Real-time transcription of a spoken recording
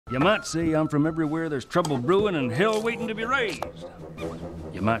You might say I'm from everywhere there's trouble brewing and hell waiting to be raised.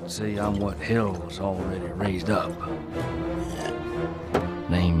 You might say I'm what hell was already raised up.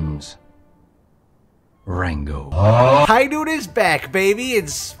 Name's Rango. High Noon is back, baby.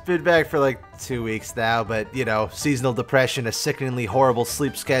 It's been back for like 2 weeks now, but you know, seasonal depression, a sickeningly horrible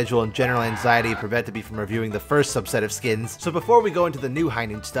sleep schedule, and general anxiety prevented me from reviewing the first subset of skins. So before we go into the new High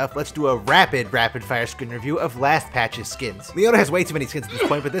Noon stuff, let's do a rapid fire skin review of last patch's skins. Leona has way too many skins at this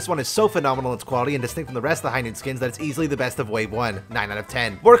point, but this one is so phenomenal in its quality and distinct from the rest of the High Noon skins that it's easily the best of Wave 1. 9 out of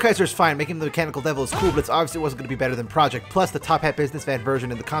 10. Mordekaiser's fine, making the Mechanical Devil is cool, but it's obviously wasn't going to be better than Project. Plus, the Top Hat Business Van version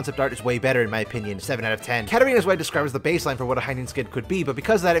and the concept art is way better in my opinion. 7 out of 10. Katarina is what I describe as the baseline for what a High Noon skin could be, but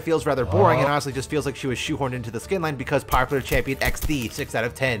because of that it feels rather boring and honestly just feels like she was shoehorned into the skin line because popular champion XD. 6 out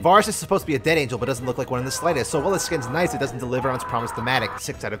of 10. Varus is supposed to be a dead angel but doesn't look like one in the slightest, so while his skin's nice, it doesn't deliver on its promised thematic.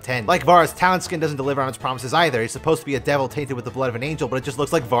 6 out of 10. Like Varus, Talon's skin doesn't deliver on its promises either. He's supposed to be a devil tainted with the blood of an angel, but it just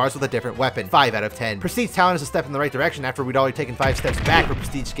looks like Varus with a different weapon. 5 out of 10. Prestige Talon is a step in the right direction after we'd already taken 5 steps back for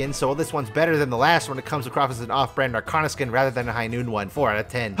Prestige skins, so while this one's better than the last one, it comes across as an off-brand Arcana skin rather than a High Noon one. 4 out of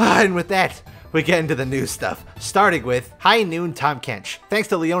 10. And with that, we get into the new stuff, starting with High Noon Tahm Kench. Thanks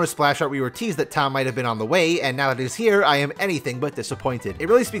to Leona's splash art, we were teased that Tahm might have been on the way, and now that he's here, I am anything but disappointed. It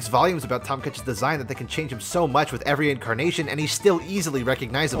really speaks volumes about Tahm Kench's design that they can change him so much with every incarnation, and he's still easily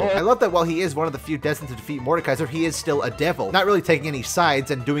recognizable. I love that while he is one of the few destined to defeat Mordekaiser, he is still a devil, not really taking any sides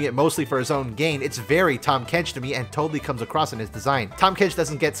and doing it mostly for his own gain. It's very Tahm Kench to me and totally comes across in his design. Tahm Kench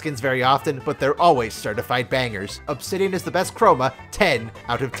doesn't get skins very often, but they're always certified bangers. Obsidian is the best chroma, 10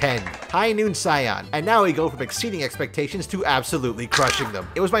 out of 10. High Noon Sion, and now we go from exceeding expectations to absolutely crushing them.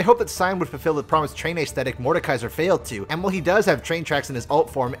 It was my hope that Sion would fulfill the promised train aesthetic Mordekaiser failed to, and while he does have train tracks in his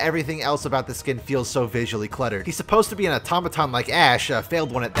ult form, everything else about the skin feels so visually cluttered. He's supposed to be an automaton like Ashe, a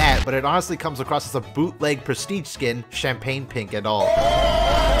failed one at that, but it honestly comes across as a bootleg prestige skin, champagne pink and all.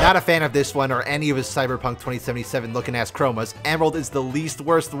 Not a fan of this one or any of his Cyberpunk 2077 looking ass chromas. Emerald is the least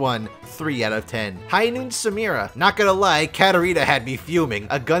worst one, 3 out of 10. High Noon Samira. Not gonna lie, Katarina had me fuming.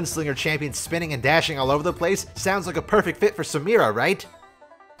 A gunslinger champion spinning and dashing all over the place sounds like a perfect fit for Samira, right?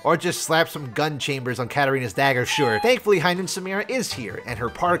 Or just slap some gun chambers on Katarina's dagger, sure. Thankfully, High Noon Samira is here, and her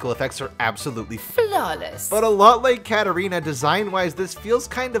particle effects are absolutely flawless. But a lot like Katarina, design-wise, this feels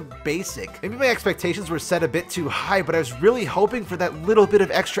kind of basic. Maybe my expectations were set a bit too high, but I was really hoping for that little bit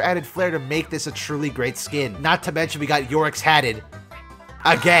of extra added flair to make this a truly great skin. Not to mention we got Yorick's hatted.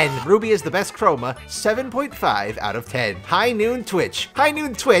 Again, Ruby is the best chroma, 7.5 out of 10. High Noon Twitch. High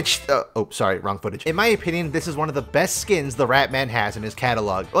Noon Twitch, oh, sorry, wrong footage. In my opinion, this is one of the best skins the Ratman has in his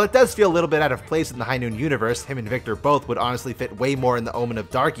catalog. Well, it does feel a little bit out of place in the High Noon universe. Him and Victor both would honestly fit way more in the Omen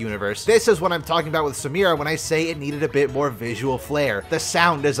of Dark universe. This is what I'm talking about with Samira when I say it needed a bit more visual flair. The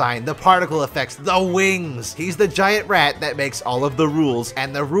sound design, the particle effects, the wings. He's the giant rat that makes all of the rules,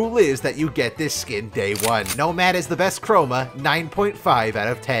 and the rule is that you get this skin day one. Nomad is the best chroma, 9.5 out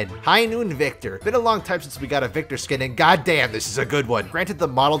of 10. High Noon Victor. Been a long time since we got a Victor skin, and goddamn, this is a good one. Granted, the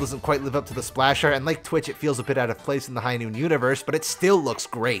model doesn't quite live up to the splash art, and like Twitch, it feels a bit out of place in the High Noon universe, but it still looks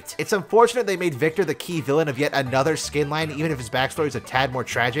great. It's unfortunate they made Victor the key villain of yet another skin line, even if his backstory is a tad more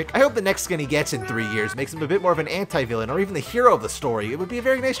tragic. I hope the next skin he gets in 3 years makes him a bit more of an anti-villain, or even the hero of the story. It would be a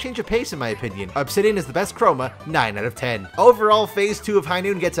very nice change of pace in my opinion. Obsidian is the best chroma, 9 out of 10. Overall, Phase 2 of High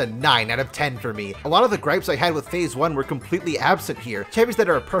Noon gets a 9 out of 10 for me. A lot of the gripes I had with Phase 1 were completely absent here. Champions that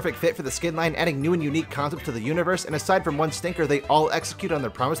are a perfect fit for the skin line, adding new and unique concepts to the universe, and aside from one stinker, they all execute on their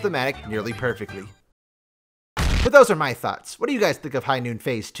promised thematic nearly perfectly. But those are my thoughts. What do you guys think of High Noon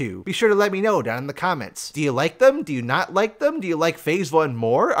Phase 2? Be sure to let me know down in the comments. Do you like them? Do you not like them? Do you like Phase 1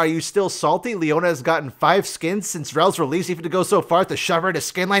 more? Are you still salty Leona has gotten 5 skins since Rel's release, even to go so far to shove her into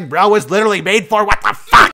skin line Rel was literally made for? What the fuck?